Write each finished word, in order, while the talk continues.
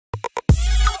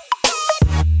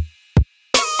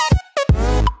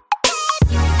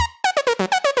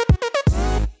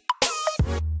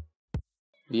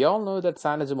We all know that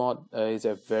CyanogenMod is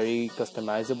a very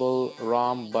customizable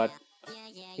ROM, but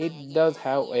it does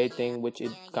have a thing which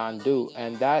it can't do,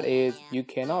 and that is you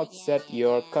cannot set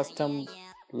your custom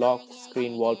lock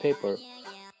screen wallpaper.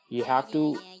 You have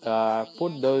to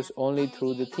put those only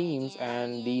through the themes,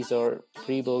 and these are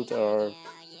pre-built or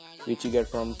which you get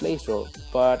from Play Store.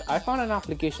 But I found an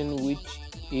application which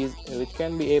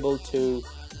can be able to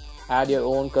add your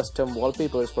own custom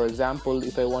wallpapers. For example,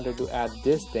 if I wanted to add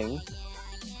this thing,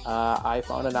 I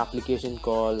found an application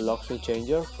called Lockscreen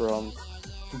Changer from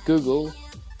Google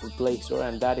Play Store,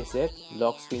 and that is it,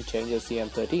 Lockscreen Changer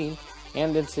CM13,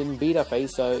 and it's in beta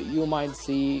phase, so you might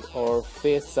see or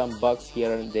face some bugs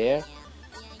here and there.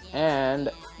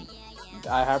 And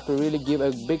I have to really give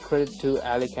a big credit to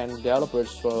Alican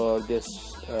developers for this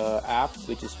app,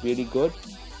 which is really good.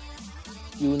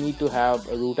 You need to have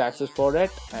a root access for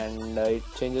it, and it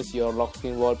changes your lock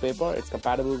screen wallpaper. It's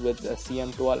compatible with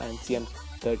CM12 and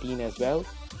CM13 as well.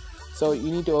 So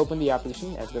you need to open the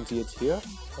application. As you can see, it's here.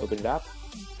 Open it up.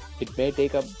 It may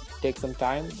take some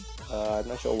time. I'm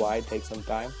not sure why it takes some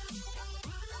time.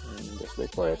 Just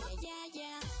wait for it.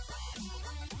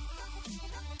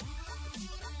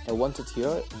 And once it's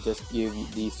here, just give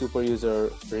the super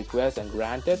user request and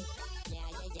grant it.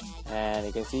 And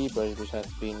you can see permission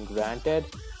has been granted.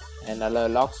 And allow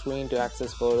lock screen to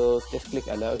access photos. Just click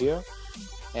allow here.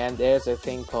 And there's a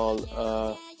thing called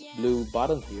blue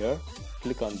button here.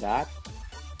 Click on that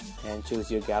and choose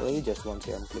your gallery. Just once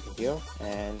here, I'm clicking here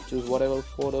and choose whatever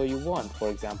photo you want. For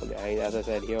example, as I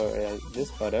said here, this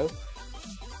photo,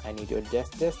 I need to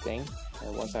adjust this thing,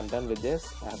 and once I'm done with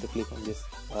this, I have to click on this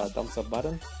thumbs up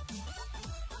button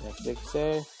and click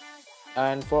save.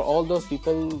 And for all those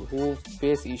people who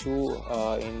face issue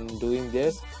in doing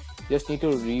this, just need to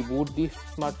reboot the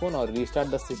smartphone or restart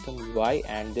the system UI,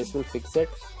 and this will fix it.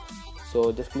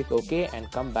 So just click OK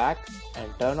and come back and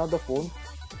turn off the phone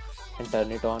and turn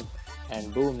it on,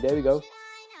 and boom, there we go.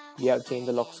 We have changed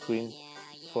the lock screen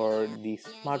for the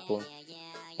smartphone.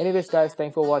 Anyways guys,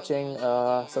 thanks for watching.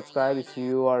 Subscribe if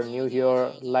you are new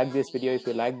here. Like this video if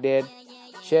you liked it.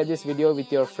 Share this video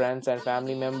with your friends and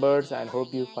family members, and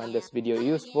hope you find this video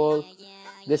useful.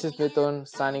 This is Mithun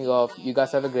signing off. You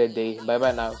guys have a great day. Bye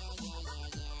bye now.